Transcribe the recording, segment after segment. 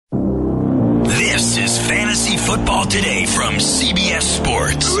is Fantasy Football Today from CBS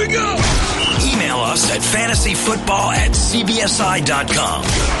Sports. Here we go. Email us at fantasyfootball@cbsi.com.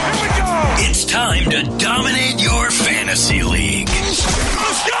 Here we go. It's time to dominate your fantasy league.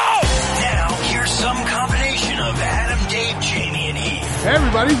 Let's go. Now, here's some combination of Adam, Dave, Jamie, and Heath. Hey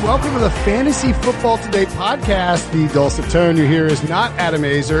everybody, welcome to the Fantasy Football Today podcast. The dulcet tone you hear is not Adam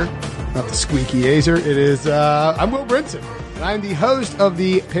Azer, not the squeaky Azer. It is, I'm Will Brinson, and I'm the host of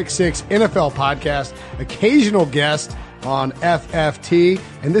the Pick Six NFL podcast, occasional guest on FFT,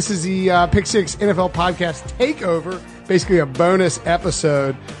 and this is the Pick Six NFL podcast Takeover, basically a bonus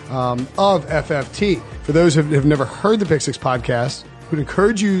episode of FFT. For those who have never heard the Pick Six podcast, I would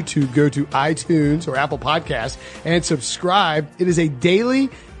encourage you to go to iTunes or Apple Podcasts and subscribe. It is a daily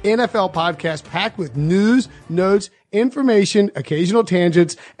NFL podcast packed with news, notes, information, occasional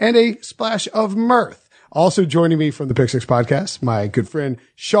tangents, and a splash of mirth. Also joining me from the Pick Six podcast, my good friend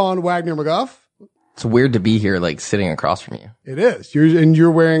Sean Wagner McGough. It's weird to be here, like sitting across from you. It is.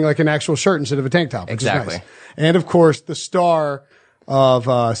 You're wearing like an actual shirt instead of a tank top. Which Exactly. Is nice. And of course, the star of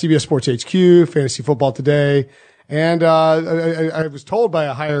CBS Sports HQ, Fantasy Football Today. And I was told by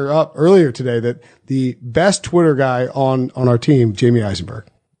a higher up earlier today that the best Twitter guy on our team, Jamie Eisenberg.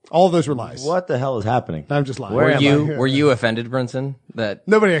 All of those were lies. What the hell is happening? I'm just lying. Were you offended, Brinson? That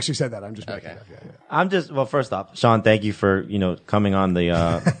Nobody actually said that. I'm just making it up. Yeah. Well, first off, Sean, thank you for, coming on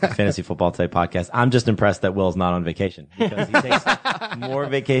the Fantasy Football Today podcast. I'm just impressed that Will's not on vacation because he takes more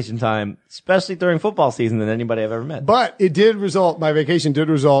vacation time, especially during football season, than anybody I've ever met. But my vacation did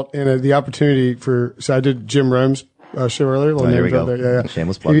result in the opportunity so I did Jim Rome's show earlier. There we go. Yeah.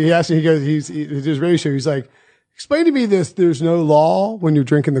 Shameless plug. He asked me, he goes, he did his radio show. He's like, explain to me there's no law when you're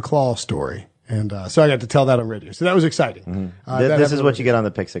drinking the claw story. And so I got to tell that on radio. So that was exciting. Mm-hmm. This is what you get on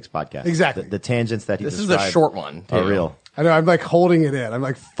the Pick Six podcast. Exactly. The tangents that he this is the short one. Are real. I know. I'm like holding it in. I'm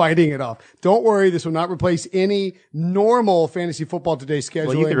like fighting it off. Don't worry. This will not replace any normal Fantasy Football Today scheduling.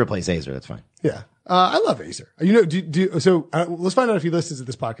 Well, you could replace Azer. That's fine. Yeah. I love Azer. Let's find out if he listens to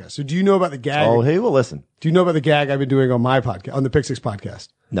this podcast. So do you know about the gag? Oh, he will listen. Do you know about the gag I've been doing on my podcast, on the Pick Six podcast?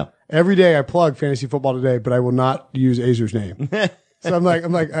 No. Every day I plug Fantasy Football Today, but I will not use Azer's name. So I'll be like,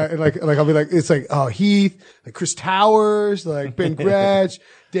 it's like, oh, Heath, like Chris Towers, like Ben Gretsch,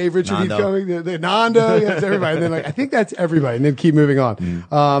 Dave Richard, Heath coming, the Nando, yeah, it's everybody. And then I think that's everybody. And then keep moving on.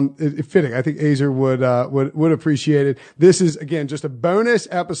 Fitting. I think Azer would appreciate it. This is again, just a bonus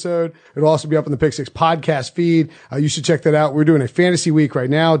episode. It'll also be up on the Pick Six podcast feed. You should check that out. We're doing a fantasy week right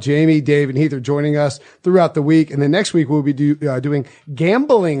now. Jamie, Dave, and Heath are joining us throughout the week. And then next week we'll be doing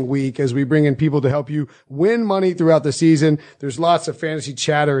gambling week as we bring in people to help you win money throughout the season. There's lots of fantasy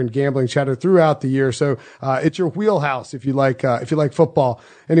chatter and gambling chatter throughout the year. So, it's your wheelhouse if you like football.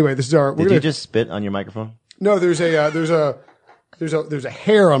 Anyway, this is our. Did you just spit on your microphone? No, there's a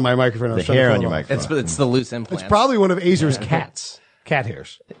hair on my microphone. The hair on your microphone. It's the loose implant. It's probably one of Azer's cat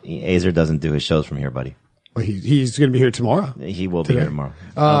hairs. Azer doesn't do his shows from here, buddy. Well, he's going to be here tomorrow. He will be here tomorrow.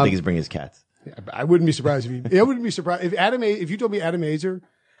 I don't think he's bringing his cats. I wouldn't be surprised I wouldn't be surprised if you told me Adam Azer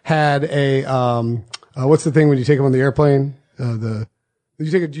had a what's the thing when you take him on the airplane? You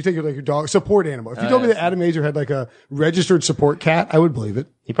take like your dog support animal. If you told me that Adam Azer had like a registered support cat, I would believe it.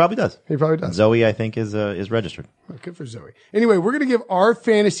 He probably does. Zoe, I think, is registered. Good for Zoe. Anyway, we're going to give our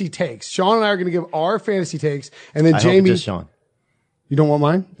fantasy takes. Sean and I are going to give our fantasy takes, and then Jamie. Hope it's just Sean. You don't want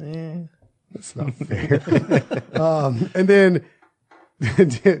mine? That's not fair. And then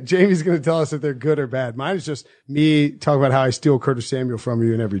Jamie's going to tell us if they're good or bad. Mine is just me talking about how I steal Curtis Samuel from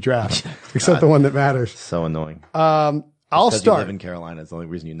you in every draft, except the one that matters. So annoying. I'll start. You live in Carolina. It's the only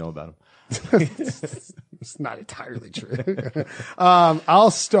reason you know about him. It's not entirely true.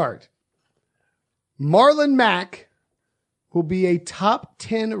 I'll start. Marlon Mack will be a top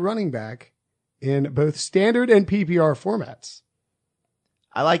 10 running back in both standard and PPR formats.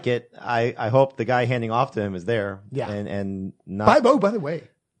 I like it. I hope the guy handing off to him is there. Yeah. And not. By the way,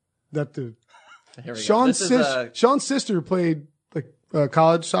 Sean's sister played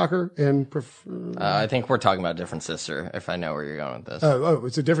college soccer and I think we're talking about a different sister, if I know where you're going with this. Oh,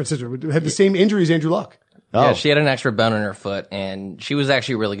 it's a different sister. Had the same injury as Andrew Luck. Oh. Yeah, she had an extra bone in her foot, and she was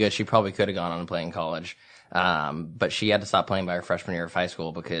actually really good. She probably could have gone on and played in college. But she had to stop playing by her freshman year of high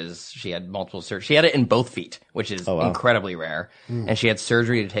school because she had multiple surgeries. She had it in both feet, which is incredibly rare. And she had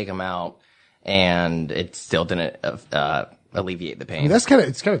surgery to take them out, and it still didn't alleviate the pain. I mean,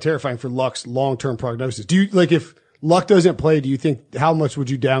 it's kind of terrifying for Luck's long-term prognosis. Do you, if Luck doesn't play, do you think, how much would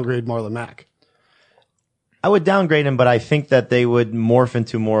you downgrade Marlon Mack? I would downgrade him, but I think that they would morph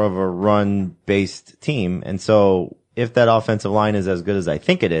into more of a run-based team. And so if that offensive line is as good as I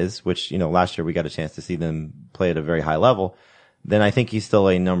think it is, which, last year we got a chance to see them play at a very high level, then I think he's still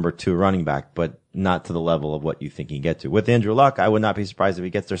a number 2 running back, but not to the level of what you think he can get to. With Andrew Luck, I would not be surprised if he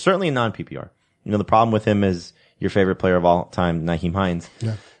gets there, certainly in non-PPR. The problem with him is your favorite player of all time, Nyheim Hines,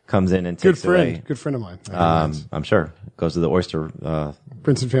 comes in and takes away. Good friend of mine. I'm sure. Goes to the oyster.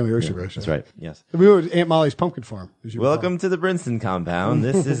 Princeton Family Oyster Roast. That's right. Yes. We were at Aunt Molly's Pumpkin Farm. Welcome to the Princeton compound.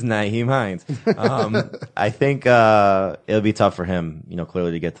 This is Nyheim Hines. I think it'll be tough for him,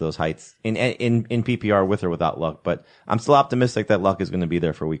 clearly to get to those heights in PPR with or without Luck. But I'm still optimistic that Luck is going to be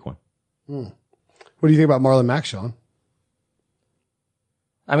there for week 1. What do you think about Marlon Mack, Sean?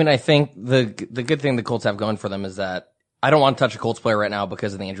 I mean, I think the good thing the Colts have going for them is that I don't want to touch a Colts player right now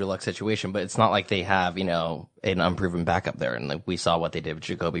because of the Andrew Luck situation, but it's not like they have, an unproven backup there. And we saw what they did with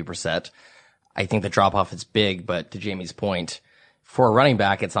Jacoby Brissett. I think the drop off is big, but to Jamie's point, for a running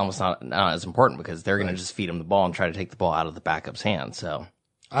back, it's almost not as important because they're going to just feed him the ball and try to take the ball out of the backup's hands. So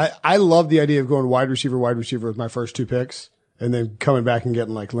I love the idea of going wide receiver with my first 2 picks and then coming back and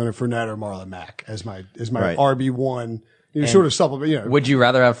getting like Leonard Fournette or Marlon Mack as my right. RB1. Sort of supplement, Would you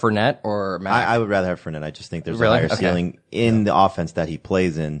rather have Fournette or Mack? I would rather have Fournette. I just think there's a higher ceiling in the offense that he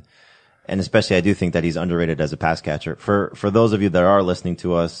plays in. And especially I do think that he's underrated as a pass catcher. For those of you that are listening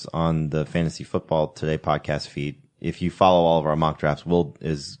to us on the Fantasy Football Today podcast feed, if you follow all of our mock drafts, Will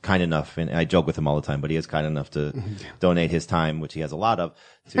is kind enough, and I joke with him all the time, but he is kind enough to donate his time, which he has a lot of,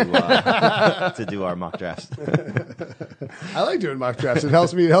 to do our mock drafts. I like doing mock drafts. It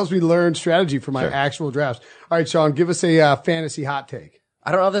helps me learn strategy for my actual drafts. All right, Sean, give us a fantasy hot take.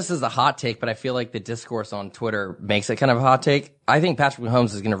 I don't know if this is a hot take, but I feel like the discourse on Twitter makes it kind of a hot take. I think Patrick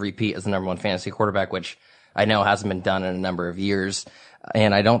Mahomes is going to repeat as the number 1 fantasy quarterback, which I know hasn't been done in a number of years,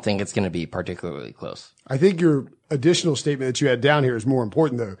 and I don't think it's going to be particularly close. I think your additional statement that you had down here is more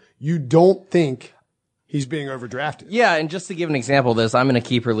important, though. You don't think he's being overdrafted. Yeah, and just to give an example of this, I'm in a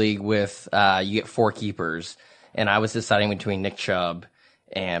keeper league with you get 4 keepers, and I was deciding between Nick Chubb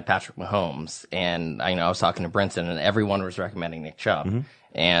and Patrick Mahomes, and I was talking to Brinson, and everyone was recommending Nick Chubb. Mm-hmm.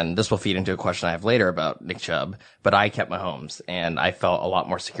 And this will feed into a question I have later about Nick Chubb, but I kept Mahomes, and I felt a lot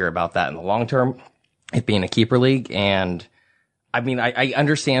more secure about that in the long term, it being a keeper league. And I mean, I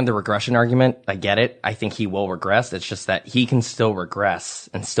understand the regression argument. I get it. I think he will regress. It's just that he can still regress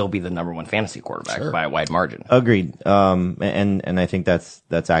and still be the number 1 fantasy quarterback by a wide margin. Agreed. And I think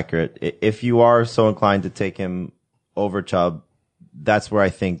that's accurate. If you are so inclined to take him over Chubb, that's where I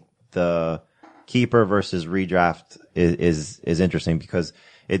think the keeper versus redraft is interesting because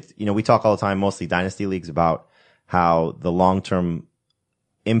it's, we talk all the time, mostly dynasty leagues, about how the long-term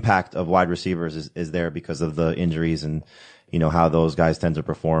impact of wide receivers is there because of the injuries and, how those guys tend to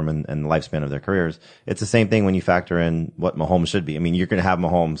perform and the lifespan of their careers. It's the same thing when you factor in what Mahomes should be. I mean, you're going to have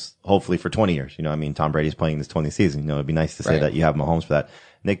Mahomes hopefully for 20 years. Tom Brady's playing this 20th season. It'd be nice to say that you have Mahomes for that.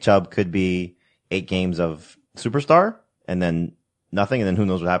 Nick Chubb could be 8 games of superstar and then nothing, and then who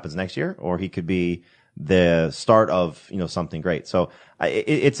knows what happens next year, or he could be the start of, something great. So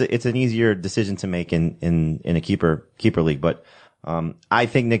it's an easier decision to make in a keeper league. But, I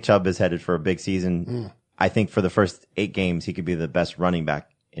think Nick Chubb is headed for a big season. I think for the first 8 games, he could be the best running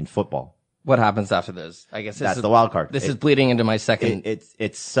back in football. What happens after this? I guess that's the wild card. This is bleeding into my second.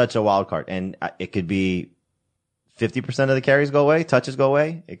 It's such a wild card, and it could be 50% of the carries go away, touches go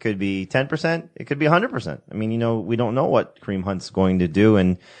away. It could be 10%. It could be 100%. I mean, we don't know what Kareem Hunt's going to do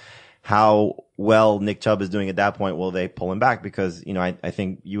and how well Nick Chubb is doing at that point. Will they pull him back? Because, I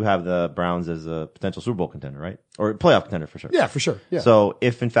think you have the Browns as a potential Super Bowl contender, right? Or playoff contender for sure. Yeah, for sure. Yeah. So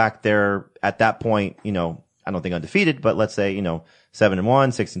if in fact they're at that point, I don't think undefeated, but let's say, 7-1,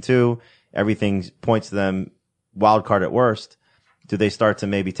 6-2, everything points to them wild card at worst. Do they start to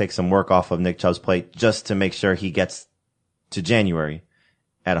maybe take some work off of Nick Chubb's plate just to make sure he gets to January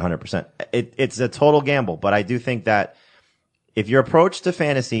at 100%? It's a total gamble, but I do think that if your approach to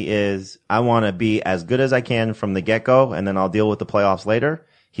fantasy is, I want to be as good as I can from the get-go, and then I'll deal with the playoffs later,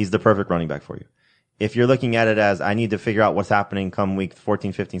 he's the perfect running back for you. If you're looking at it as, I need to figure out what's happening come week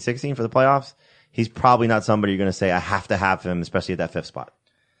 14, 15, 16 for the playoffs, he's probably not somebody you're going to say, I have to have him, especially at that 5th spot.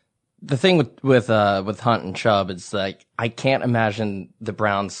 The thing with Hunt and Chubb, it's like, I can't imagine the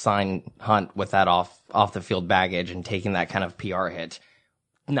Browns sign Hunt with that off the field baggage and taking that kind of PR hit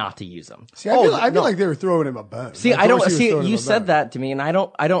not to use him. See, I feel like they were throwing him a bone. See, I don't see. You said that to me, and I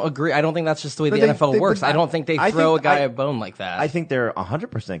don't agree. I don't think that's just the way the NFL works. I don't think they throw a guy a bone like that. I think they're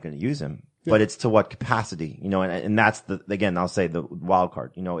 100% going to use him, but it's to what capacity, and that's again, I'll say the wild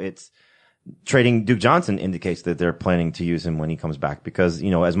card. It's trading Duke Johnson indicates that they're planning to use him when he comes back because,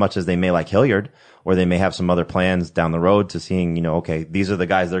 as much as they may like Hilliard or they may have some other plans down the road to seeing, okay, these are the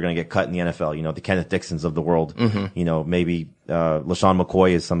guys that are going to get cut in the NFL, the Kenneth Dixons of the world, maybe, LaShawn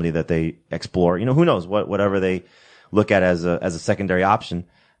McCoy is somebody that they explore, who knows whatever they look at as a secondary option,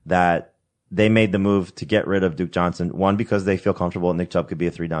 that they made the move to get rid of Duke Johnson. One, because they feel comfortable Nick Chubb could be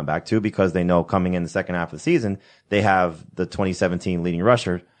a 3-down back. Two, because they know coming in the second half of the season, they have the 2017 leading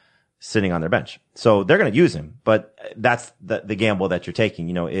rusher sitting on their bench. So they're going to use him, but that's the gamble that you're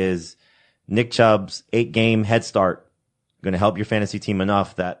taking. Is Nick Chubb's 8-game head start going to help your fantasy team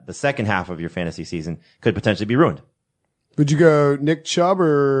enough that the second half of your fantasy season could potentially be ruined? Would you go Nick Chubb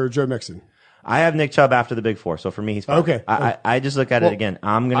or Joe Mixon? I have Nick Chubb after the big four, so for me, he's fine. Okay. I just look at it again.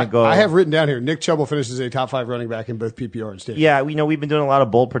 I'm going to go. I have written down here, Nick Chubb will finish as a top 5 running back in both PPR and stage. Yeah, we've been doing a lot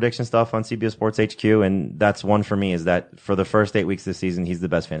of bold prediction stuff on CBS Sports HQ, and that's one for me, is that for the first 8 weeks this season, he's the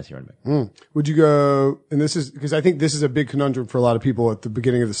best fantasy running back. Would you go, and this is, because I think this is a big conundrum for a lot of people at the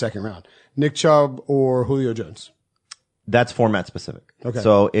beginning of the second round, Nick Chubb or Julio Jones? That's format specific. Okay.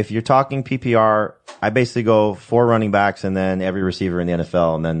 So if you're talking PPR, I basically go 4 running backs and then every receiver in the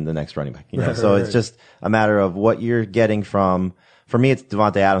NFL and then the next running back. It's just a matter of what you're getting from. For me, it's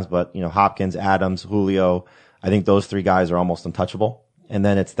Devontae Adams, but Hopkins, Adams, Julio. I think those 3 guys are almost untouchable. And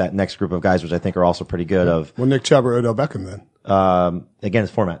then it's that next group of guys, which I think are also pretty good. Well, Nick Chubb or Odell Beckham then? Again,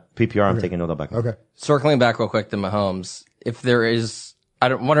 it's format. PPR, I'm taking Odell Beckham. Okay. Circling back real quick to Mahomes, if there is,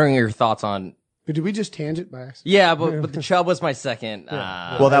 I'm wondering your thoughts on. But did we just tangent by accident? Yeah, but the Chubb was my second.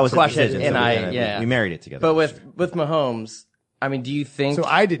 Well, that was question, a decision, and we married it together. But with Mahomes, I mean, do you think? So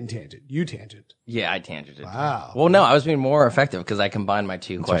I didn't tangent. You tangent. Yeah, I tangented. Wow. Well, no, I was being more effective because I combined my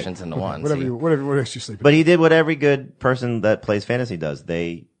 2 questions into one. Whatever makes you sleep. But he did what every good person that plays fantasy does.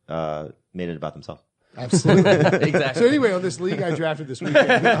 They made it about themselves. Absolutely. Exactly. So anyway, on this league I drafted this weekend.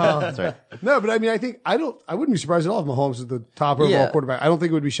 That's right. No, but I mean, I wouldn't be surprised at all if Mahomes is the top overall quarterback. I don't think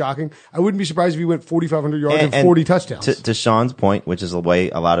it would be shocking. I wouldn't be surprised if he went 4,500 yards and 40 touchdowns. To Sean's point, which is the way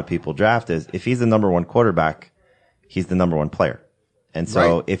a lot of people draft, is if he's the number 1 quarterback, he's the number 1 player. And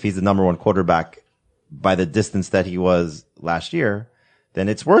so if he's the number 1 quarterback by the distance that he was last year, then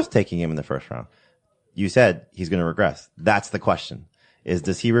it's worth taking him in the first round. You said he's going to regress. That's the question.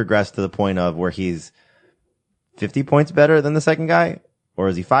 Does he regress to the point of where he's 50 points better than the second guy, or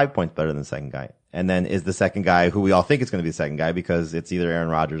is he 5 points better than the second guy? And then is the second guy who we all think is going to be the second guy because it's either Aaron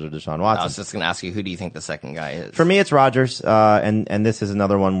Rodgers or Deshaun Watson? I was just going to ask you, who do you think the second guy is? For me, it's Rodgers. And this is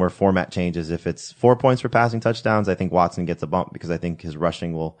another one where format changes. If it's 4 points for passing touchdowns, I think Watson gets a bump because I think his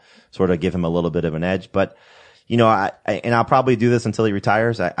rushing will sort of give him a little bit of an edge. But, and I'll probably do this until he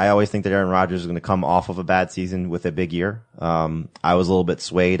retires. I always think that Aaron Rodgers is going to come off of a bad season with a big year. I was a little bit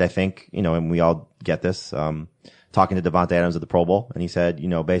swayed, I think, and we all get this, talking to Devontae Adams at the Pro Bowl. And he said,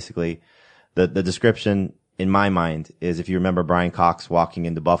 basically the description in my mind is, if you remember Brian Cox walking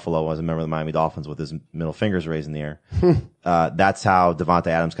into Buffalo as a member of the Miami Dolphins with his middle fingers raised in the air. That's how Devontae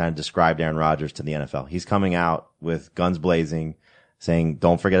Adams kind of described Aaron Rodgers to the NFL. He's coming out with guns blazing, saying,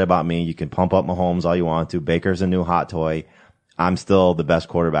 don't forget about me. You can pump up Mahomes all you want to. Baker's a new hot toy. I'm still the best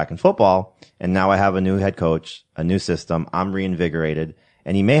quarterback in football. And now I have a new head coach, a new system. I'm reinvigorated.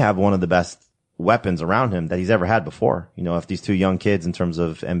 And he may have one of the best weapons around him that he's ever had before. If these 2 young kids in terms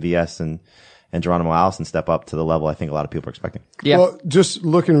of MVS and Geronimo Allison step up to the level I think a lot of people are expecting. Yeah. Well, just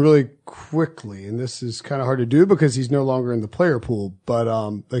looking really quickly, and this is kind of hard to do because he's no longer in the player pool, but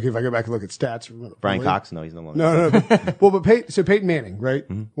like if I go back and look at stats. Brian Cox? No, he's no longer. No. But Peyton Manning, right?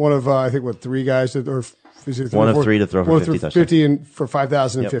 Mm-hmm. One of, I think, 3 guys that, or is it one of 3 to throw for 50 touchdowns. 50 and for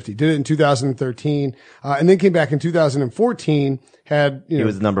 5,050. Yep. Did it in 2013, and then came back in 2014. He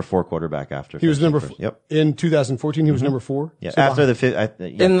was the number 4 quarterback after. He was number 4. Yep. In 2014, he was number 4. Yeah. So after the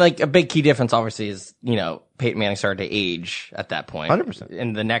 5th. And like a big key difference, obviously, is, Peyton Manning started to age at that point. 100%.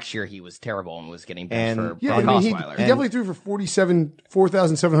 And the next year he was terrible and was getting benched for Brock Osweiler. He definitely threw for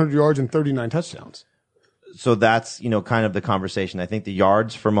 4,700 yards and 39 touchdowns. So that's, kind of the conversation. I think the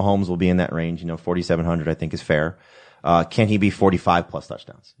yards for Mahomes will be in that range. 4,700 I think is fair. Can he be 45 plus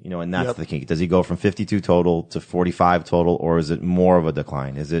touchdowns? And that's the key. Does he go from 52 total to 45 total, or is it more of a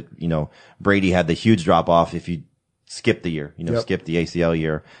decline? Is it, Brady had the huge drop off if you skip the year, skip the ACL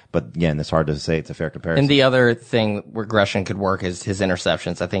year. But again, it's hard to say it's a fair comparison. And the other thing regression could work is his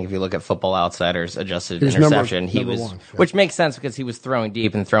interceptions. I think if you look at Football Outsiders adjusted interception, which makes sense because he was throwing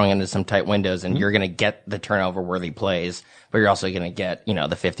deep and throwing into some tight windows, and you're going to get the turnover worthy plays, but you're also going to get,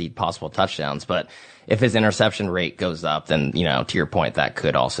 the 50 possible touchdowns. But if his interception rate goes up, then, to your point, that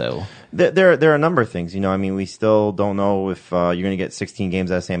could also. There are a number of things. We still don't know if you're going to get 16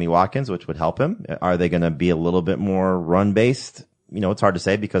 games out of Sammy Watkins, which would help him. Are they going to be a little bit more run-based? It's hard to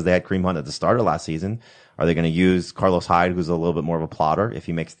say because they had Kareem Hunt at the start of last season. Are they going to use Carlos Hyde, who's a little bit more of a plotter, if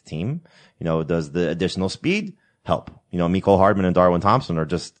he makes the team? Does the additional speed help? Mecole Hardman and Darwin Thompson are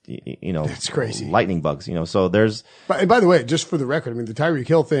just, it's crazy. Lightning bugs, so there's. And by the way, just for the record, the Tyreek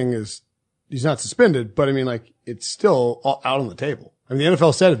Hill thing is, he's not suspended, but I mean, like, it's still out on the table. I mean, the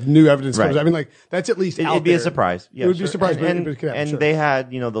NFL said if new evidence comes, I mean, like, that's at least out It'd be there. a surprise. Yeah, it would be a surprise, but it could happen, and sure. they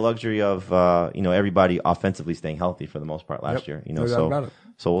had, the luxury of, everybody offensively staying healthy for the most part last year, No doubt about it.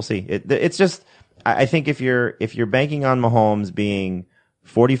 So we'll see. It's just, I think if you're banking on Mahomes being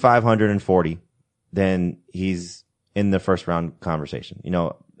 4,540, then he's in the first round conversation.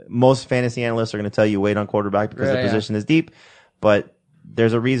 Most fantasy analysts are going to tell you wait on quarterback because the position is deep, but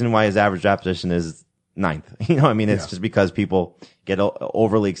there's a reason why his average draft position is 9th. It's just because people get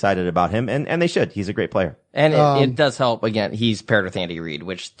overly excited about him, and they should. He's a great player. And it does help. Again, he's paired with Andy Reid,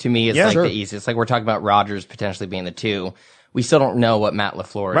 which to me is the easiest. Like we're talking about Rodgers potentially being the 2. We still don't know what Matt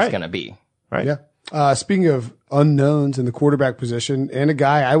LaFleur is going to be. Right. Yeah. Speaking of unknowns in the quarterback position, and a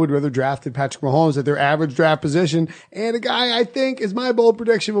guy I would rather draft than Patrick Mahomes at their average draft position, and a guy I think is my bold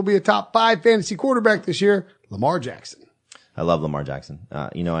prediction will be a top 5 fantasy quarterback this year, Lamar Jackson. I love Lamar Jackson.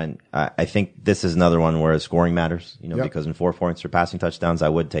 And I think this is another one where scoring matters, because in 4 points or passing touchdowns, I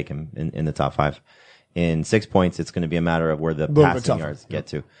would take him in the top 5. In 6 points, it's going to be a matter of where the passing yards get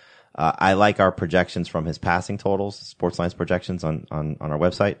to. I like our projections from his passing totals, Sportsline's projections on our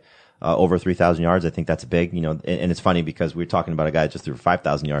website. Over 3,000 yards. I think that's big, and it's funny because we're talking about a guy that just threw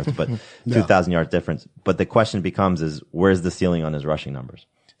 5,000 yards, but 2,000 yards difference. But the question becomes where's the ceiling on his rushing numbers?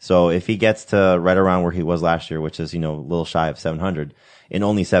 So if he gets to right around where he was last year, which is, a little shy of 700 in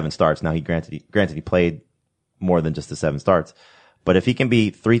only 7 starts. Now granted he played more than just the 7 starts, but if he can be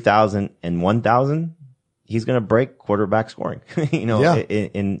 3,000 and 1,000, he's going to break quarterback scoring,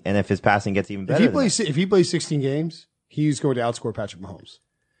 and if his passing gets even better. If he plays 16 games, he's going to outscore Patrick Mahomes.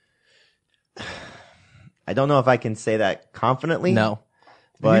 I don't know if I can say that confidently. No.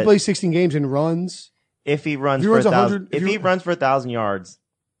 But if he plays 16 games and runs, if he runs for 1,000 yards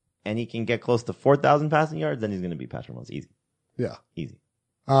and he can get close to 4,000 passing yards, then he's going to be Patrick Mahomes. Easy. Yeah. Easy.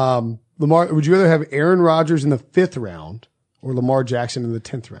 Lamar, would you rather have Aaron Rodgers in the 5th round or Lamar Jackson in the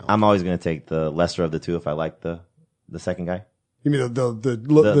 10th round? I'm always going to take the lesser of the 2 if I like the second guy. You mean the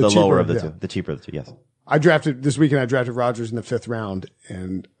lower of the 2, the cheaper of the 2, yes. I drafted Rodgers in the 5th round,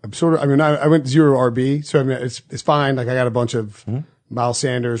 and I'm I went 0 RB, so it's fine. Like I got a bunch of Miles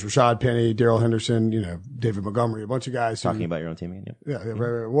Sanders, Rashad Penny, Darrell Henderson, David Montgomery, a bunch of guys talking about your own team. Yeah,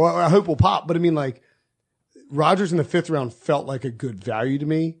 right. Well, I hope we'll pop, but Rodgers in the 5th round felt like a good value to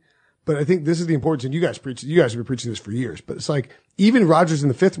me. But I think this is the importance, and you guys have been preaching this for years, but it's like even Rodgers in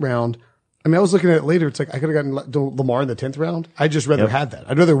the 5th round. I was looking at it later. It's like I could have gotten Lamar in the 10th round. I'd just rather had that.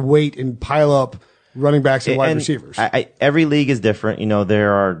 I'd rather wait and pile up running backs and wide receivers. Every league is different.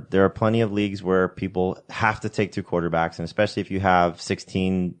 There are plenty of leagues where people have to take 2 quarterbacks, and especially if you have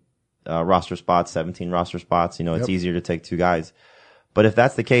 16 roster spots, 17 roster spots, it's easier to take 2 guys. But if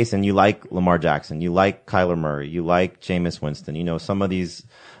that's the case, and you like Lamar Jackson, you like Kyler Murray, you like Jameis Winston, some of these,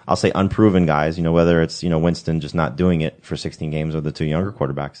 I'll say unproven guys, whether it's, Winston just not doing it for 16 games or the 2 younger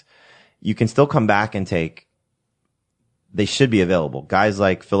quarterbacks, you can still come back and take. They should be available. Guys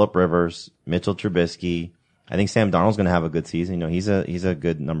like Phillip Rivers, Mitchell Trubisky. I think Sam Darnold's going to have a good season. He's a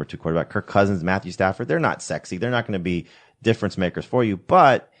good number 2 quarterback. Kirk Cousins, Matthew Stafford. They're not sexy. They're not going to be difference makers for you.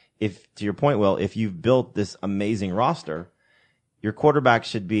 But to your point, Will, if you've built this amazing roster, your quarterback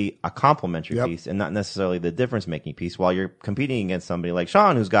should be a complementary piece and not necessarily the difference making piece while you're competing against somebody like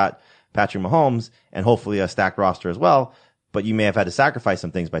Sean, who's got Patrick Mahomes and hopefully a stacked roster as well. But you may have had to sacrifice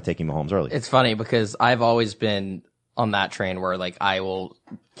some things by taking Mahomes early. It's funny because I've always been on that train where I will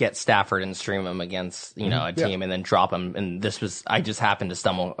get Stafford and stream him against, a team and then drop him. And I just happened to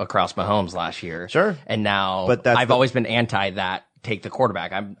stumble across Mahomes last year. Sure. And now I've always been anti that. Take the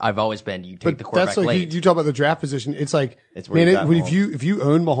quarterback. I've always been you take the quarterback that's late. You talk about the draft position. It's like it's if you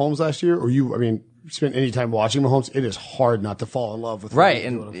owned Mahomes last year or spent any time watching Mahomes, it is hard not to fall in love with right.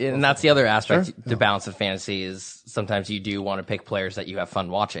 And that's the other aspect to balance of fantasy is sometimes you do want to pick players that you have fun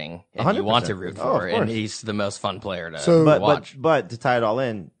watching and 100%. You want to root for, and he's the most fun player to watch. But to tie it all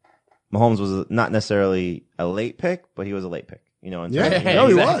in, Mahomes was not necessarily a late pick, but he was a late pick. He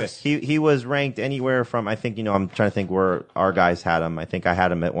was. He was ranked anywhere from, I think, I'm trying to think where our guys had him. I think I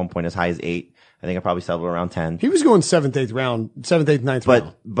had him at one point as high as 8. I think I probably settled around 10. He was going 7th, 8th round, 7th, 8th, 9th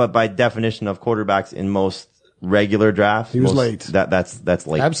round. But by definition of quarterbacks in most regular drafts, he was late. That's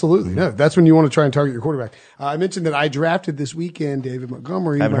late. Absolutely. Mm-hmm. No, that's when you want to try and target your quarterback. I mentioned that I drafted this weekend David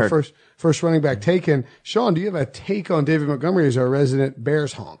Montgomery, my first running back taken. Sean, do you have a take on David Montgomery as our resident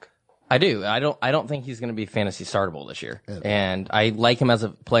Bears honk? I do. I don't think he's going to be fantasy startable this year. And I like him as a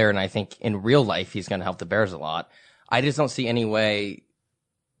player, and I think in real life he's going to help the Bears a lot. I just don't see any way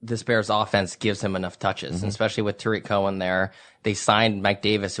this Bears offense gives him enough touches, especially with Tariq Cohen there. They signed Mike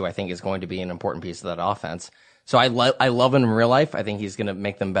Davis, who I think is going to be an important piece of that offense. So I love him in real life. I think he's going to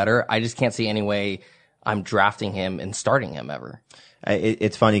make them better. I just can't see any way I'm drafting him and starting him ever.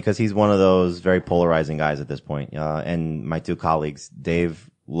 It's funny because he's one of those very polarizing guys at this point. And my two colleagues, Dave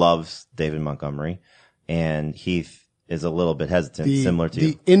loves David Montgomery, and Heath is a little bit hesitant, similar to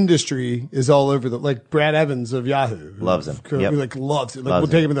you. The industry is all over like Brad Evans of Yahoo. Loves him. Yep. Like loves it. Like we'll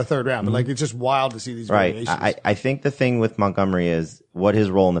take him in the third round, but like it's just wild to see these variations. I think the thing with Montgomery is what his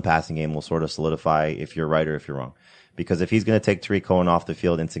role in the passing game will sort of solidify if you're right or if you're wrong. Because if he's going to take Tariq Cohen off the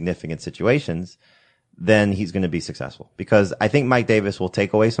field in significant situations, then he's going to be successful. Because I think Mike Davis will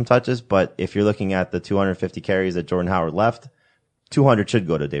take away some touches, but if you're looking at the 250 carries that Jordan Howard left, 200 should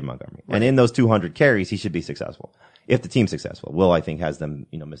go to Dave Montgomery. Right. And in those 200 carries, he should be successful. If the team's successful. Will, I think, has them,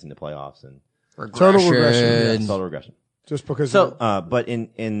 missing the playoffs and total regression. Yeah, total regression. Just because. So, but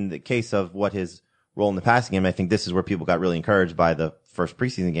in the case of what his role in the passing game, I think this is where people got really encouraged by the first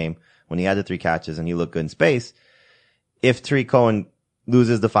preseason game when he had the 3 catches and he looked good in space. If Tariq Cohen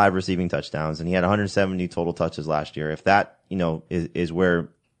loses the 5 receiving touchdowns and he had 170 total touches last year, if that, is where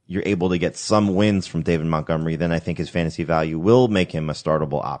you're able to get some wins from David Montgomery, then I think his fantasy value will make him a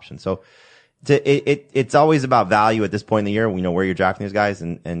startable option. So, it's always about value at this point in the year. Where you're drafting these guys,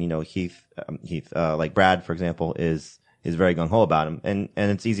 and Heath, like Brad, for example, is very gung ho about him, and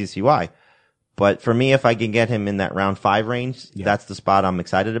it's easy to see why. But for me, if I can get him in that round 5 range, that's the spot I'm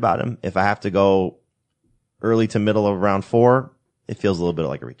excited about him. If I have to go early to middle of round 4, it feels a little bit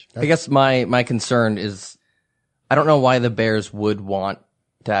like a reach. I guess my concern is I don't know why the Bears would want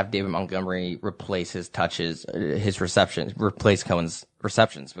to have David Montgomery replace his touches, his receptions, replace Cohen's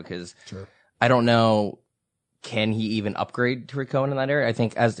receptions, because I don't know, can he even upgrade Tariq Cohen in that area? I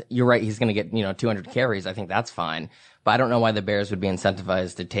think, as you're right, he's going to get 200 carries. I think that's fine. But I don't know why the Bears would be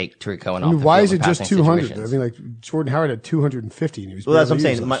incentivized to take Tariq Cohen off the why field is it just 200? Situations. I mean, like Jordan Howard had 250. And he was well, that's what I'm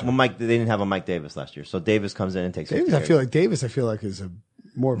saying. Mike, they didn't have a Mike Davis last year, so Davis comes in and takes. Davis, I feel like is a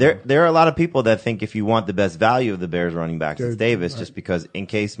more. There are a lot of people that think if you want the best value of the Bears running backs, it's Davis, just because in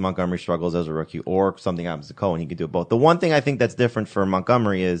case Montgomery struggles as a rookie or something happens to Cohen, he could do both. The one thing I think that's different for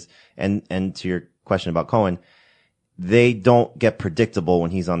Montgomery is, and to your question about Cohen, they don't get predictable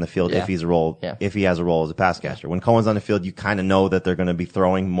when he's on the field if he's if he has a role as a pass catcher. When Cohen's on the field, you kind of know that they're going to be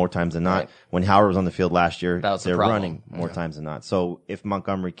throwing more times than not. Right. When Howard was on the field last year, they're running more times than not. So if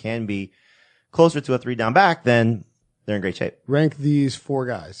Montgomery can be closer to a 3-down back, then they're in great shape. Rank these 4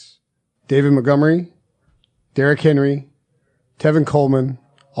 guys: David Montgomery, Derrick Henry, Tevin Coleman,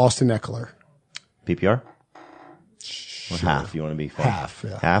 Austin Eckler. PPR? Or half? You want to be fair? Half,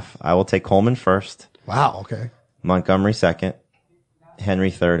 yeah. Half. I will take Coleman first. Wow, okay. Montgomery second,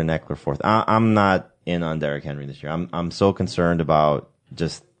 Henry third, and Eckler fourth. I'm not in on Derrick Henry this year. I'm so concerned about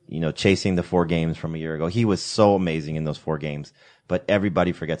just, chasing the 4 games from a year ago. He was so amazing in those 4 games, but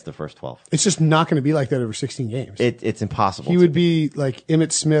everybody forgets the first 12. It's just not going to be like that over 16 games. It's impossible. He would be like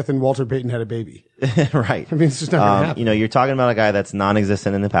Emmitt Smith and Walter Payton had a baby. Right. I mean, it's just not going to happen. You're talking about a guy that's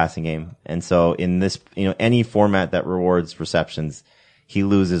non-existent in the passing game. And so in this, any format that rewards receptions, he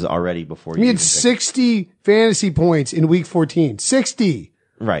loses already before you. He had 60 fantasy points in week 14. 60.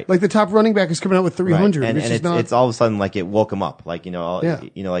 Right. Like the top running back is coming out with 300. Right. And it's all of a sudden like it woke him up. Like,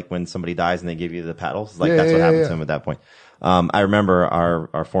 like when somebody dies and they give you the paddles. Like that's what happened to him at that point. I remember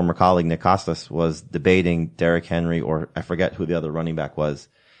our former colleague Nick Costas was debating Derrick Henry, or I forget who the other running back was.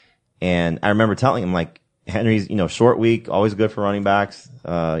 And I remember telling him, like, Henry's, short week, always good for running backs.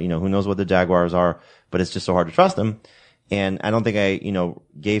 Who knows what the Jaguars are, but it's just so hard to trust him. And I don't think I,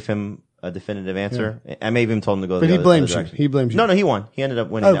 gave him a definitive answer. Yeah. I may have even told him to go the other direction. But he blames you. No, he won. He ended up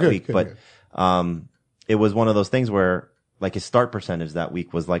winning that week. But it was one of those things where, like, his start percentage that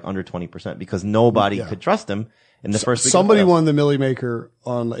week was like under 20% because nobody could trust him in the first week. Somebody won the Millie Maker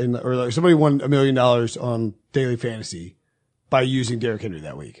somebody won $1 million on daily fantasy by using Derrick Henry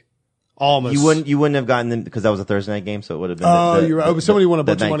that week. Almost. You wouldn't have gotten them because that was a Thursday night game, so it would have been. You're right. Somebody won a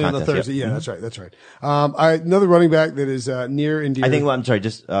bunch of money on the Thursday. Yeah, that's right. Another running back that is near and dear. I think. Well, I'm sorry.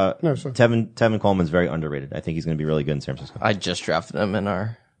 Just Tevin Coleman's very underrated. I think he's going to be really good in San Francisco. I just drafted him in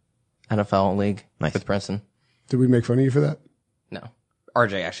our NFL league with Princeton. Did we make fun of you for that? No.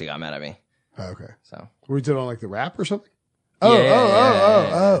 RJ actually got mad at me. Oh, okay. So we did it on like the rap or something.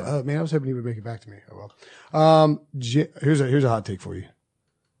 Man, I was hoping he would make it back to me. Oh well. Here's a hot take for you.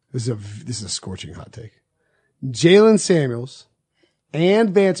 This is a scorching hot take. Jalen Samuels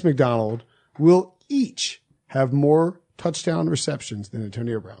and Vance McDonald will each have more touchdown receptions than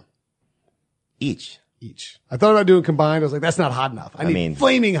Antonio Brown. Each. I thought about doing combined. I was like, that's not hot enough. I mean,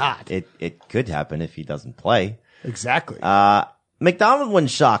 flaming hot. It could happen if he doesn't play. Exactly. McDonald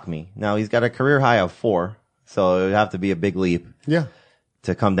wouldn't shock me. Now he's got a career high of 4, so it would have to be a big leap. Yeah.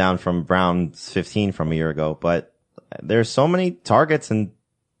 to come down from Brown's 15 from a year ago, but there's so many targets and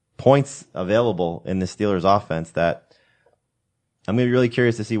points available in the Steelers offense that I'm going to be really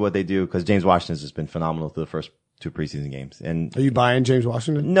curious to see what they do, because James Washington's just been phenomenal through the first 2 preseason games. And are you buying James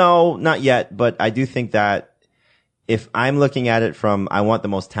Washington? No, not yet, but I do think that if I'm looking at it from I want the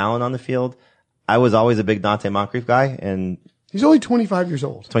most talent on the field, I was always a big Dante Moncrief guy, and he's only 25 years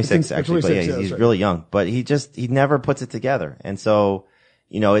old. 26 actually, 26, but yeah, he's really young, but he never puts it together. And so,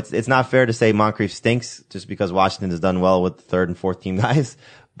 it's not fair to say Moncrief stinks just because Washington has done well with the 3rd and 4th team guys,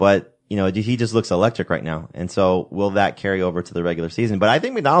 but he just looks electric right now. And so will that carry over to the regular season? But I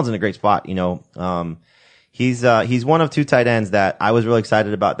think McDonald's in a great spot. He's one of 2 tight ends that I was really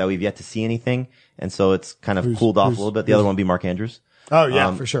excited about that we've yet to see anything. And so it's kind of cooled off a little bit. The other one would be Mark Andrews. Oh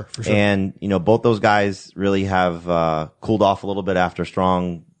yeah, for sure. And, both those guys really have, cooled off a little bit after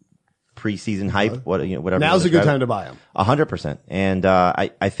strong preseason hype, whatever. Now's a good time to buy him. 100%. And,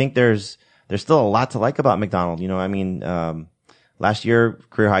 I think there's still a lot to like about McDonald. Last year,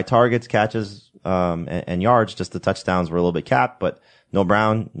 career high targets, catches, and yards, just the touchdowns were a little bit capped, but no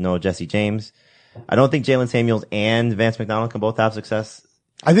Brown, no Jesse James. I don't think Jalen Samuels and Vance McDonald can both have success.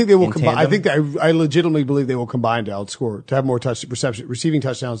 I think they will combine. I think I legitimately believe they will combine to outscore, to have more receiving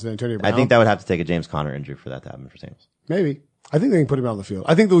touchdowns than Antonio Brown. I think that would have to take a James Conner injury for that to happen for Samuels. Maybe. I think they can put him out on the field.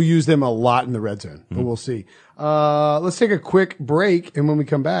 I think they'll use them a lot in the red zone, but we'll see. Let's take a quick break, and when we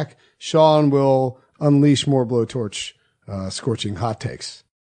come back, Sean will unleash more blowtorch, scorching hot takes.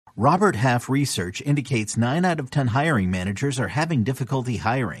 Robert Half research indicates 9 out of 10 hiring managers are having difficulty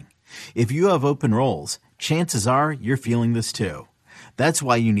hiring. If you have open roles, chances are you're feeling this too. That's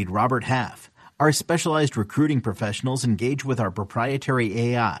why you need Robert Half. Our specialized recruiting professionals engage with our proprietary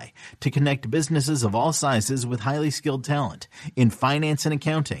AI to connect businesses of all sizes with highly skilled talent in finance and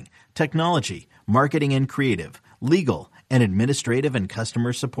accounting, technology, marketing and creative, legal, and administrative and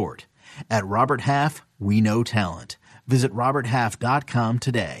customer support. At Robert Half, we know talent. Visit roberthalf.com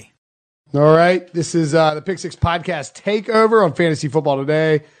today. All right. This is the Pick Six Podcast Takeover on Fantasy Football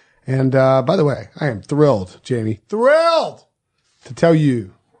Today. And by the way, I am thrilled, Jamie, thrilled to tell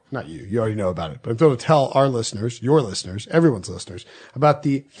you, not you already know about it, but I'm thrilled to tell our listeners, your listeners, everyone's listeners, about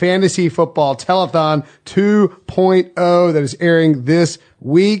the Fantasy Football Telethon 2.0 that is airing this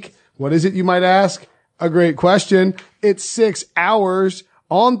week. What is it, you might ask? A great question. It's 6 hours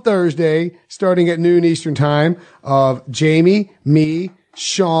on Thursday, starting at noon Eastern time, of Jamie, me,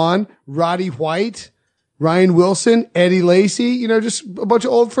 Sean, Roddy White, Ryan Wilson, Eddie Lacy, just a bunch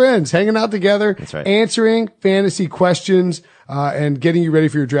of old friends hanging out together, That's right. Answering fantasy questions, and getting you ready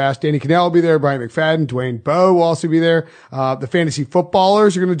for your drafts. Danny Cannell will be there. Brian McFadden, Dwayne Bowe will also be there. The fantasy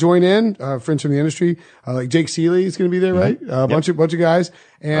footballers are going to join in, friends from the industry, like Jake Seeley is going to be there, right? A bunch of guys.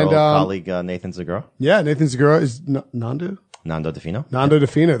 And, colleague, Nathan Zagura. Yeah, Nathan Zagura is Nando DeFino,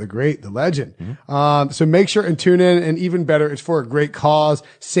 the legend. So make sure and tune in, and even better, it's for a great cause.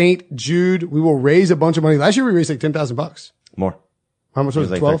 St. Jude, we will raise a bunch of money. Last year we raised like $10,000. More. How much was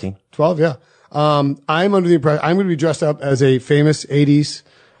it? Like 12? 13. 12, yeah. I'm under the impression, I'm going to be dressed up as a famous 80s,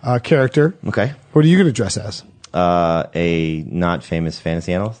 character. Okay. What are you going to dress as? A not famous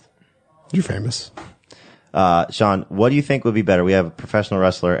fantasy analyst. You're famous. Sean, what do you think would be better? We have a professional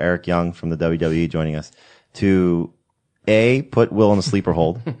wrestler, Eric Young from the WWE, joining us to A, put Will in a sleeper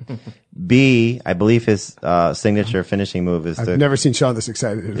hold. B, I believe his signature finishing move is I've never seen Sean this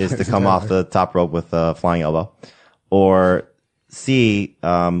excited. Is to come off the top rope with a flying elbow. Or C,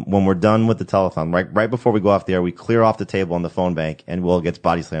 when we're done with the telethon, right before we go off the air, we clear off the table on the phone bank, and Will gets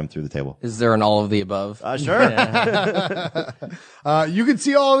body slammed through the table. Is there an all of the above? Sure. You can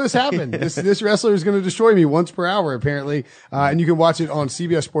see all of this happen. This wrestler is going to destroy me once per hour, apparently. And you can watch it on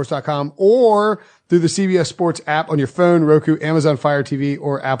CBSSports.com or through the CBS Sports app on your phone, Roku, Amazon Fire TV,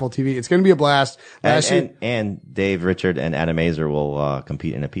 or Apple TV. It's going to be a blast. And Dave, Richard, and Adam Azer will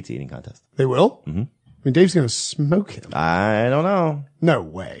compete in a pizza eating contest. They will? Mm-hmm. I mean, Dave's going to smoke him. I don't know. No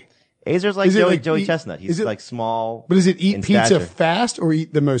way. Azer's like Joey Chestnut. He's like small. But is it eat pizza stature. fast or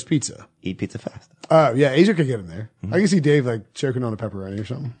eat the most pizza? Eat pizza fast. Oh, yeah. Azer could get him there. Mm-hmm. I can see Dave like choking on a pepperoni or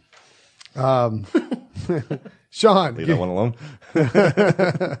something. Sean. Leave that one alone.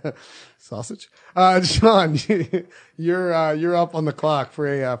 Sausage. Sean, you're up on the clock for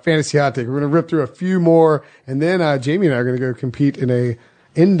a fantasy hot take. We're going to rip through a few more, and then Jamie and I are going to go compete in a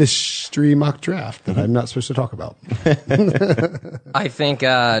industry mock draft that I'm not supposed to talk about. I think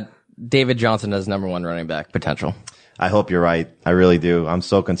David Johnson has number 1 running back potential. I hope you're right. I really do. I'm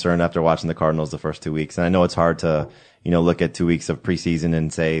so concerned after watching the Cardinals the first 2 weeks. And I know it's hard to, look at 2 weeks of preseason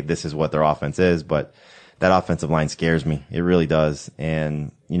and say this is what their offense is, but that offensive line scares me. It really does.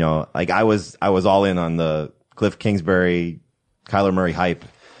 And, like I was all in on the Cliff Kingsbury Kyler Murray hype.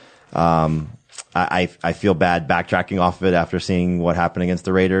 I feel bad backtracking off of it after seeing what happened against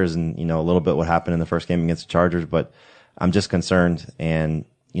the Raiders and, a little bit what happened in the first game against the Chargers, but I'm just concerned. And,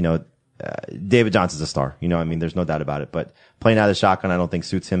 David Johnson's a star, there's no doubt about it, but playing out of the shotgun, I don't think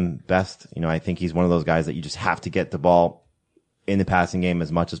suits him best. I think he's one of those guys that you just have to get the ball in the passing game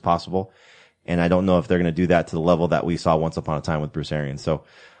as much as possible. And I don't know if they're going to do that to the level that we saw once upon a time with Bruce Arians. So,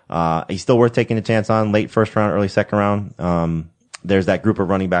 he's still worth taking a chance on late first round, early second round. There's that group of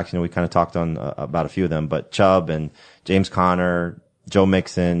running backs, we kind of talked on about a few of them, but Chubb and James Conner, Joe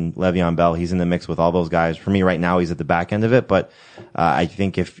Mixon, Le'Veon Bell, he's in the mix with all those guys. For me right now, he's at the back end of it, but I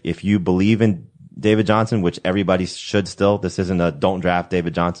think if you believe in David Johnson, which everybody should still, this isn't a don't draft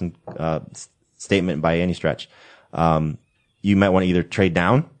David Johnson statement by any stretch. You might want to either trade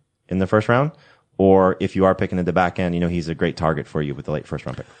down in the first round, or if you are picking at the back end, he's a great target for you with the late first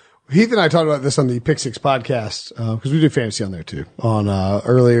round pick. Heath and I talked about this on the Pick Six podcast, because we did fantasy on there too. On,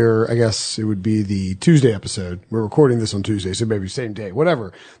 earlier, I guess it would be the Tuesday episode. We're recording this on Tuesday, so maybe same day,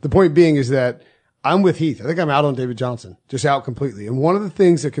 whatever. The point being is that I'm with Heath. I think I'm out on David Johnson, just out completely. And one of the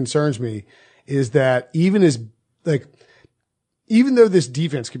things that concerns me is that even though this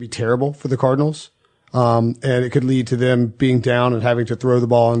defense could be terrible for the Cardinals, and it could lead to them being down and having to throw the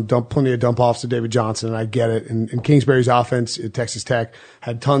ball and dump plenty of dump offs to David Johnson. And I get it. And Kingsbury's offense at Texas Tech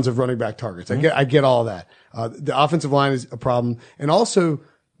had tons of running back targets. I get all that. The offensive line is a problem. And also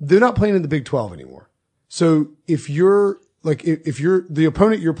they're not playing in the Big 12 anymore. So if you're the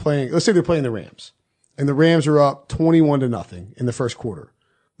opponent you're playing, let's say they're playing the Rams and the Rams are up 21-0 in the first quarter.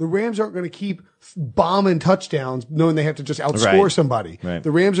 The Rams aren't going to keep bombing touchdowns knowing they have to just outscore somebody. Right.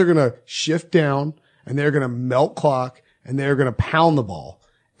 The Rams are going to shift down, and they're going to melt clock, and they're going to pound the ball,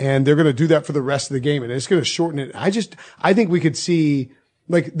 and they're going to do that for the rest of the game, and it's going to shorten it. I think we could see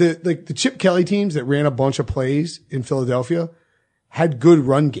the Chip Kelly teams that ran a bunch of plays in Philadelphia had good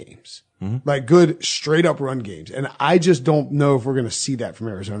run games, like good straight up run games, and I just don't know if we're going to see that from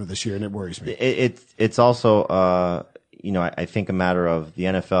Arizona this year, and it worries me. It's also I think a matter of the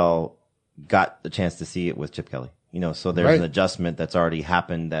NFL got the chance to see it with Chip Kelly. So there's an adjustment that's already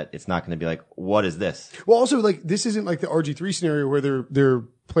happened that it's not going to be like, what is this? Well, also this isn't like the RG3 scenario where they're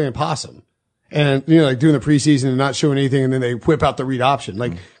playing possum and, doing the preseason and not showing anything. And then they whip out the read option.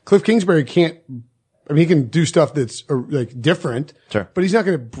 Like Cliff Kingsbury he can do stuff that's different, sure, but he's not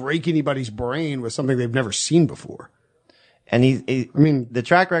going to break anybody's brain with something they've never seen before. And the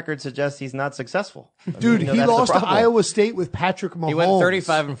track record suggests he's not successful. Dude, he lost to Iowa State with Patrick Mahomes. He went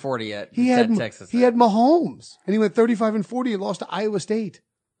 35-40 at Texas. He had Mahomes, and he went 35-40 and lost to Iowa State.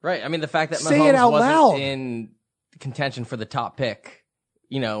 Right. I mean, the fact that Mahomes wasn't in contention for the top pick,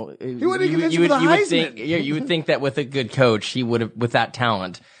 he wouldn't contention for the Heisman. You would think that with a good coach, he would have, with that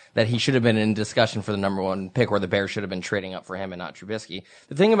talent, that he should have been in discussion for the number one pick, or the Bears should have been trading up for him and not Trubisky.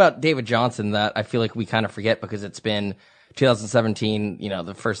 The thing about David Johnson that I feel like we kind of forget because it's been 2017,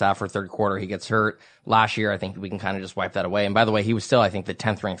 the first half or third quarter, he gets hurt. Last year, I think we can kind of just wipe that away. And by the way, he was still, I think, the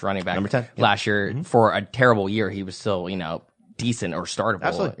 10th ranked running back. Number 10. Last year. For a terrible year, he was still, decent or startable.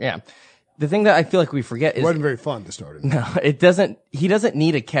 Absolutely. Yeah. The thing that I feel like we forget is... It wasn't very fun to start it. No, he doesn't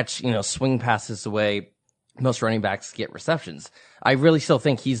need to catch, swing passes the way most running backs get receptions. I really still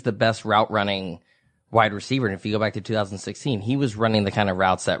think he's the best route running wide receiver. And if you go back to 2016, he was running the kind of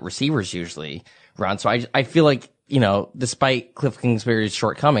routes that receivers usually run. So I feel like, despite Cliff Kingsbury's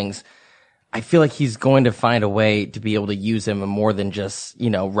shortcomings, I feel like he's going to find a way to be able to use him more than just,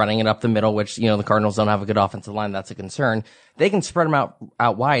 running it up the middle, which, the Cardinals don't have a good offensive line. That's a concern. They can spread him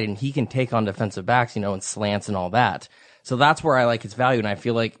out wide, and he can take on defensive backs, and slants and all that. So that's where I like his value. And I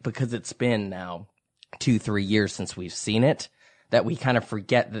feel like because it's been now 2-3 years since we've seen it, that we kind of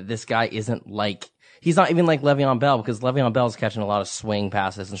forget that this guy isn't he's not even like Le'Veon Bell, because Le'Veon Bell is catching a lot of swing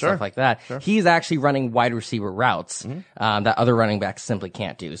passes and stuff like that. Sure. He's actually running wide receiver routes that other running backs simply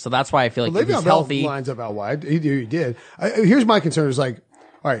can't do. So that's why I feel like if he's healthy. Le'Veon Bell lines up out wide. He did. Here's my concern is all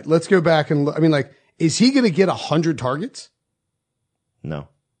right, let's go back and is he going to get 100 targets? No.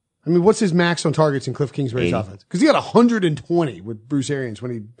 What's his max on targets in Cliff Kingsbury's offense? Because he got 120 with Bruce Arians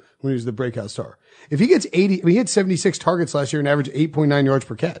when he was the breakout star. If he gets 80, he had 76 targets last year and averaged 8.9 yards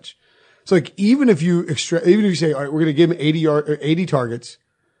per catch. So even if you say, all right, we're going to give him 80 targets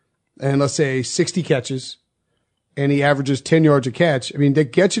and let's say 60 catches and he averages 10 yards a catch, that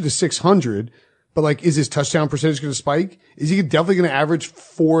gets you to 600. But is his touchdown percentage going to spike? Is he definitely going to average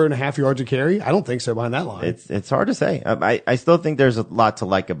 4.5 yards a carry? I don't think so behind that line. It's hard to say. I still think there's a lot to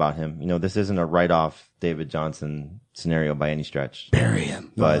like about him. This isn't a write-off David Johnson scenario by any stretch. Bury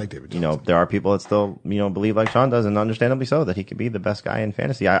him. No, but, I like David Johnson. there are people that still, believe like Sean does, and understandably so, that he could be the best guy in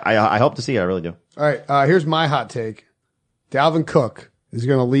fantasy. I hope to see it. I really do. All right. Here's my hot take. Dalvin Cook is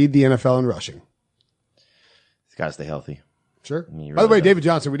going to lead the NFL in rushing. He's got to stay healthy. Sure. Really By the way, does. David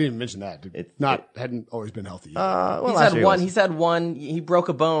Johnson, we didn't even mention that. Hadn't always been healthy. Well, He's last had year one. was- He's had one. He broke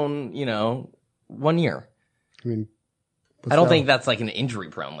a bone. 1 year. I mean, I don't think that's like an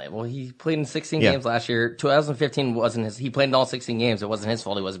injury-prone label. He played in 16 games last year. 2015 wasn't his. He played in all 16 games. It wasn't his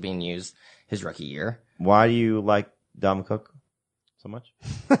fault. He wasn't being used his rookie year. Why do you like Dalvin Cook so much?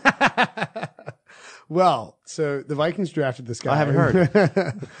 Well, so the Vikings drafted this guy. I haven't heard.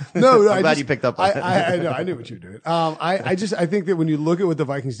 No, I'm glad you picked up on it. I know. I knew what you were doing. I think that when you look at what the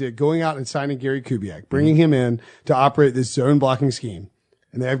Vikings did, going out and signing Gary Kubiak, bringing him in to operate this zone blocking scheme,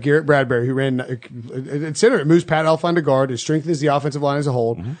 and they have Garrett Bradbury, who ran at center. It moves Pat Elflein to guard. It strengthens the offensive line as a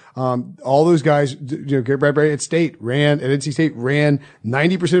whole. All those guys, Garrett Bradbury at NC State ran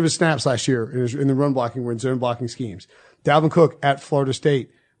 90% of his snaps last year in the run blocking were in zone blocking schemes. Dalvin Cook at Florida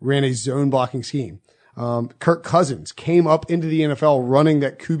State ran a zone blocking scheme. Kirk Cousins came up into the NFL running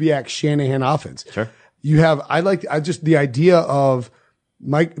that Kubiak Shanahan offense. Sure. Just the idea of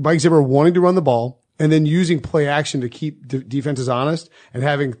Mike Zimmer wanting to run the ball and then using play action to keep defenses honest and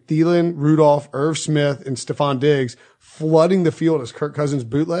having Thielen, Rudolph, Irv Smith, and Stephon Diggs flooding the field as Kirk Cousins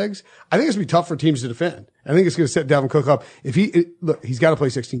bootlegs. I think it's going to be tough for teams to defend. I think it's going to set Dalvin Cook up. He's got to play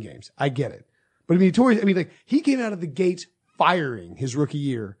 16 games. I get it. But he came out of the gates firing his rookie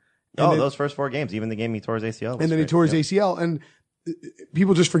year. Those first 4 games, even the game he tore his ACL. And then he tore his ACL. And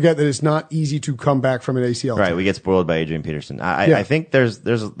people just forget that it's not easy to come back from an ACL. Right. We get spoiled by Adrian Peterson. I think there's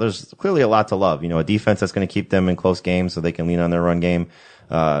clearly a lot to love. A defense that's going to keep them in close games so they can lean on their run game.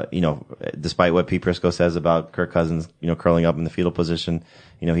 Despite what Pete Prisco says about Kirk Cousins, curling up in the fetal position,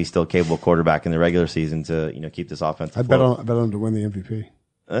 he's still a capable quarterback in the regular season to, keep this offense. I bet on him to win the MVP.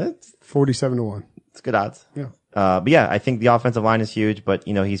 It's 47-1. It's good odds. Yeah. But yeah, I think the offensive line is huge, but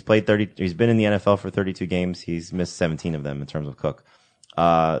he's played he's been in the NFL for 32 games. He's missed 17 of them in terms of Cook.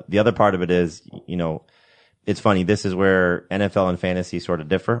 The other part of it is, it's funny. This is where NFL and fantasy sort of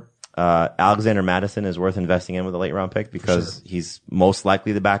differ. Alexander Mattison is worth investing in with a late round pick because he's most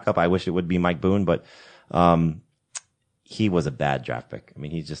likely the backup. I wish it would be Mike Boone, but, he was a bad draft pick. I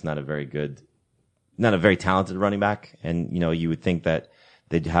mean, he's just not a very talented running back. And, you would think that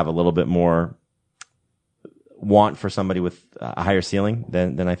they'd have a little bit more want for somebody with a higher ceiling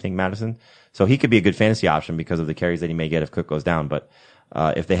than I think Madison. So he could be a good fantasy option because of the carries that he may get if Cook goes down. But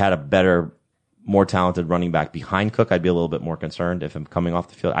if they had a better, more talented running back behind Cook, I'd be a little bit more concerned if I'm coming off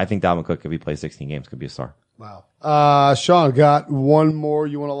the field. I think Dalvin Cook, if he plays 16 games, could be a star. Wow. Sean, got one more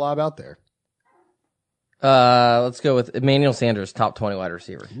you want to lob out there? Let's go with Emmanuel Sanders, top 20 wide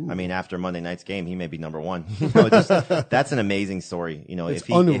receiver. I mean, after Monday night's game, he may be number 1. That's an amazing story. If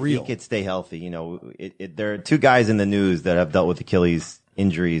he could stay healthy, there are 2 guys in the news that have dealt with Achilles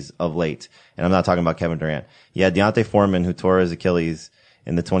injuries of late. And I'm not talking about Kevin Durant. Yeah, Deontay Foreman, who tore his Achilles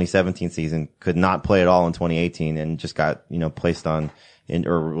in the 2017 season, could not play at all in 2018 and just got, placed on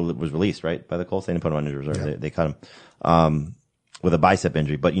or was released, right? By the Colts. They didn't put him on injury reserve. Yeah. They cut him. With a bicep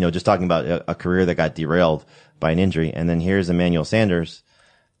injury, but just talking about a career that got derailed by an injury. And then here's Emmanuel Sanders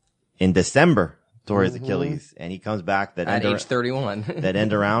in December tore his Achilles, and he comes back at age 31. That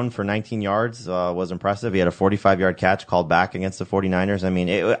end around for 19 yards was impressive. He had a 45-yard catch called back against the 49ers. I mean,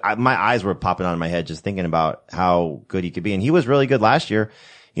 my eyes were popping out of my head just thinking about how good he could be, and he was really good last year.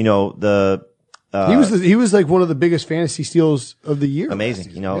 He was like one of the biggest fantasy steals of the year.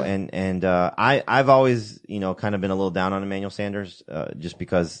 Amazing, I've always, kind of been a little down on Emmanuel Sanders, just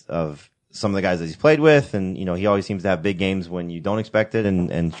because of some of the guys that he's played with. And, he always seems to have big games when you don't expect it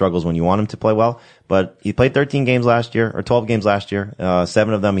and struggles when you want him to play well. But he played 13 games last year or 12 games last year.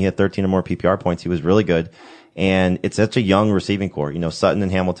 7 of them, he had 13 or more PPR points. He was really good. And it's such a young receiving core, Sutton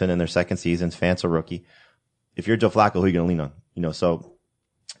and Hamilton in their second seasons, Fant's a rookie. If you're Joe Flacco, who are you going to lean on? So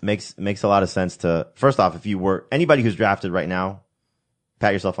makes a lot of sense to, first off, if you were anybody who's drafted right now,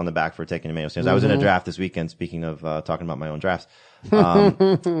 pat yourself on the back for taking Emmanuel Sanders. I was in a draft this weekend, speaking of talking about my own drafts.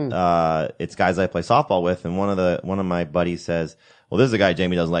 It's guys I play softball with, and one of my buddies says, well, this is a guy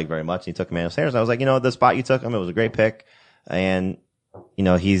Jamie doesn't like very much, and he took Emmanuel Sanders. And I was like, the spot you took him, it was a great pick. And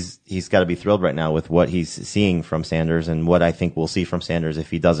he's got to be thrilled right now with what he's seeing from Sanders and what I think we'll see from Sanders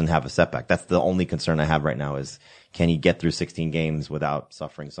if he doesn't have a setback. That's the only concern I have right now is, can he get through 16 games without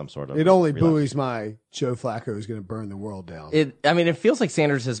suffering some sort of? It only buoys my Joe Flacco is going to burn the world down. It feels like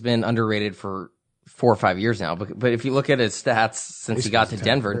Sanders has been underrated for 4 or 5 years now. But if you look at his stats since he got to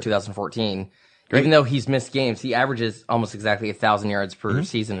Denver in 2014, even though he's missed games, he averages almost exactly 1,000 yards per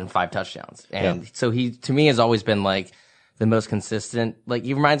season and 5 touchdowns. And so he, to me, has always been like the most consistent. Like,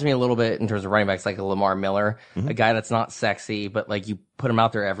 he reminds me a little bit in terms of running backs, like a Lamar Miller, a guy that's not sexy, but like you put him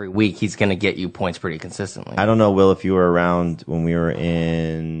out there every week, he's going to get you points pretty consistently. I don't know, Will, if you were around when we were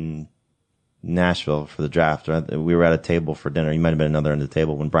in Nashville for the draft. We were at a table for dinner. You might have been another end of the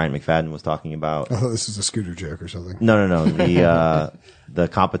table when Brian McFadden was talking about. Oh, this is a Scooter joke or something. No. The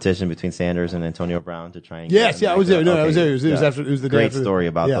competition between Sanders and Antonio Brown to try and I was there. I was there. It was the day great after story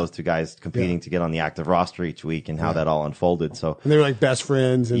about those two guys competing to get on the active roster each week and how that all unfolded. So and they were like best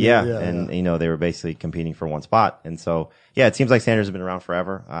friends. And they were basically competing for one spot. And so it seems like Sanders has been around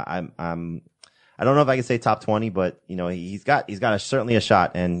forever. I don't know if I can say top 20, but he's got certainly a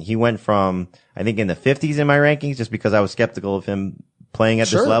shot. And he went from, I think, in the 50s in my rankings, just because I was skeptical of him playing at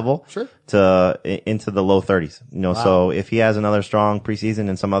this level, to into the low 30s. Wow. So if he has another strong preseason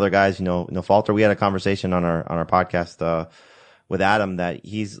and some other guys, falter. We had a conversation on our podcast with Adam that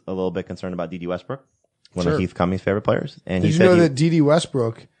he's a little bit concerned about D.D. Westbrook, one of Heath Cummings' favorite players. And Did you know that D.D.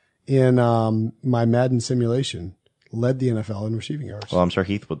 Westbrook in my Madden simulation led the NFL in receiving yards? Well, I'm sure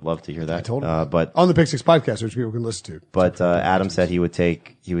Heath would love to hear that. I told him. But on the Pick Six podcast, which people can listen to. But Adam said he would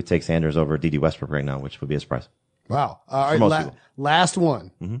take Sanders over D.D. Westbrook right now, which would be a surprise. Wow. All right. Last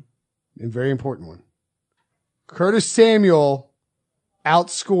one. Mm-hmm. And very important one. Curtis Samuel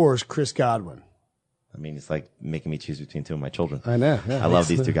outscores Chris Godwin. I mean, it's like making me choose between two of my children. I know. Yeah, I love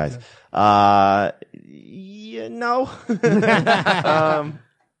these two guys. No.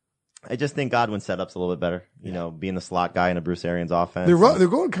 I just think Godwin's setup's a little bit better. Being the slot guy in a Bruce Arians offense. They're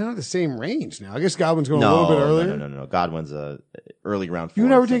going kind of the same range now. I guess Godwin's going a little bit earlier. No. Godwin's a early round 4. You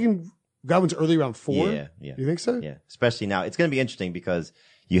and I were taking Godwin's early round 4? Yeah. You think so? Yeah. Especially now. It's going to be interesting because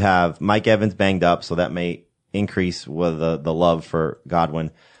you have Mike Evans banged up, so that may increase with the love for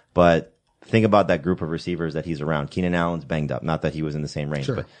Godwin. But think about that group of receivers that he's around. Keenan Allen's banged up. Not that he was in the same range,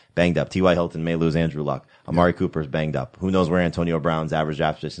 but banged up. T.Y. Hilton may lose Andrew Luck. Amari Cooper's banged up. Who knows where Antonio Brown's average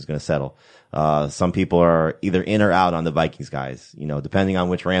draft position is going to settle. Some people are either in or out on the Vikings guys, depending on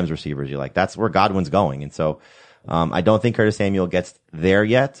which Rams receivers you like. That's where Godwin's going. And so, I don't think Curtis Samuel gets there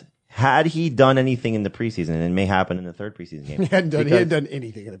yet. Had he done anything in the preseason, and it may happen in the third preseason game. He hadn't done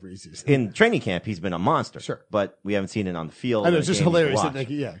anything in the preseason. In training camp, he's been a monster. Sure. But we haven't seen it on the field. I know, it's just hilarious.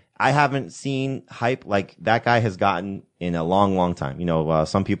 I haven't seen hype like that guy has gotten in a long, long time.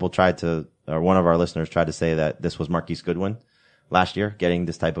 Some people one of our listeners tried to say that this was Marquise Goodwin last year, getting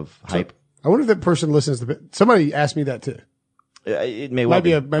this type of hype. I wonder if that person listens to somebody asked me that too. It may might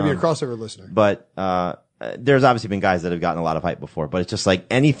be a crossover listener. But, there's obviously been guys that have gotten a lot of hype before, but it's just like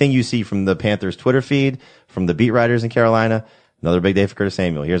anything you see from the Panthers Twitter feed, from the beat writers in Carolina. Another big day for Curtis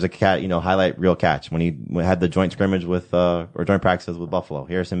Samuel. Here's a highlight reel catch when he had the joint scrimmage or joint practices with Buffalo.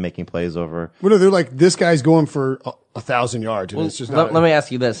 Here's him making plays over. Well, no, they're like, this guy's going for 1,000 yards. And it's just let me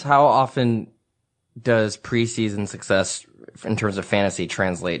ask you this. How often does preseason success in terms of fantasy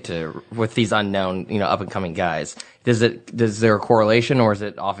translate to with these unknown, up and coming guys? Is there a correlation, or is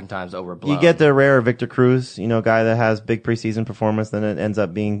it oftentimes overblown? You get the rare Victor Cruz, guy that has big preseason performance, then it ends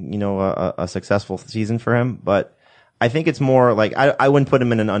up being, a successful season for him. But I think it's more like, I wouldn't put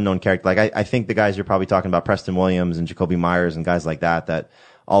him in an unknown character. Like, I think the guys you're probably talking about, Preston Williams and Jacoby Myers and guys like that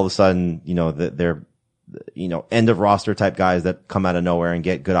all of a sudden, they're, end of roster type guys that come out of nowhere and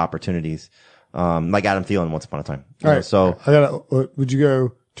get good opportunities. Like Adam Thielen once upon a time. All right. So would you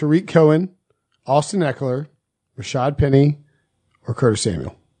go Tariq Cohen, Austin Eckler, Rashad Penny, or Curtis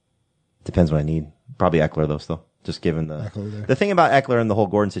Samuel? Depends what I need. Probably Eckler though still. Just given the thing about Eckler and the whole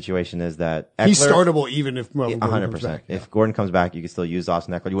Gordon situation is that Eckler, he's startable even if 100%. If Gordon comes back, you can still use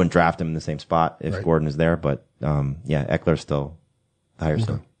Austin Eckler. You wouldn't draft him in the same spot if Gordon is there, but Eckler's still the higher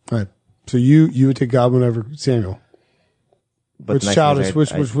stone. All right. So you would take Godwin over Samuel. But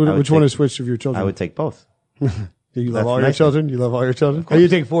which one is which of your children? I would take both. Do you love all your children? You love all your children? Oh, you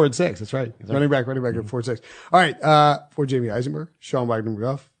take 4 and 6. That's right. Exactly. Running back at 4 and 6. All right. For Jamie Eisenberg, Sean Wagner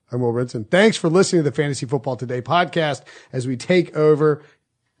McGuff, I'm Will Brinson. Thanks for listening to the Fantasy Football Today podcast. As we take over,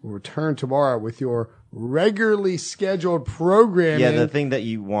 we'll return tomorrow with your regularly scheduled programming. Yeah, the thing that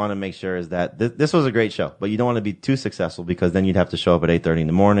you want to make sure is that this was a great show, but you don't want to be too successful because then you'd have to show up at 8:30 in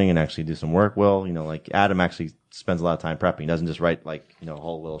the morning and actually do some work. Well, like Adam actually spends a lot of time prepping. He doesn't just write a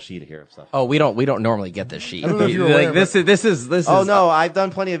whole little sheet here of stuff. Oh, we don't normally get this sheet. I don't know if you're aware, this is. Oh no, I've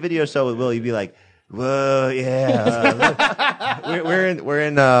done plenty of video show with Will. You'd be like, whoa, yeah. we're in.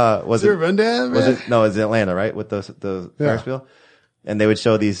 Was it rundown? Was it? No, it's Atlanta, right? With the Ferris wheel. And they would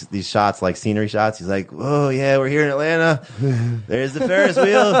show these shots, like scenery shots. He's like, "Oh yeah, we're here in Atlanta. There's the Ferris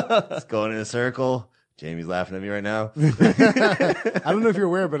wheel. It's going in a circle." Jamie's laughing at me right now. I don't know if you're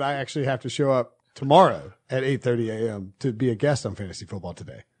aware, but I actually have to show up tomorrow at 8:30 a.m. to be a guest on Fantasy Football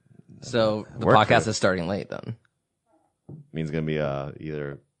Today. So the podcast is starting late then. Means it's going to be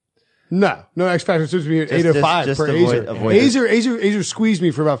either... No X Factor. It's supposed to be at 8:05 just for avoid Azer squeezed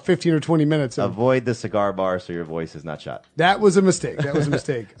me for about 15 or 20 minutes. Avoid the cigar bar so your voice is not shot. That was a mistake.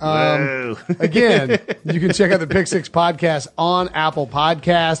 Again, you can check out the Pick Six podcast on Apple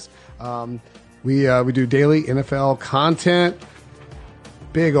Podcasts. We do daily NFL content.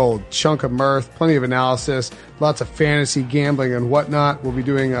 Big old chunk of mirth, plenty of analysis, lots of fantasy gambling and whatnot. We'll be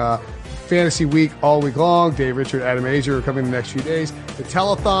doing Fantasy Week all week long. Dave Richard, Adam Azer are coming the next few days. The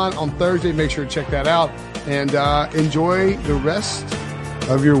telethon on Thursday. Make sure to check that out and enjoy the rest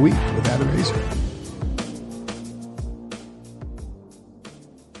of your week with Adam Azer.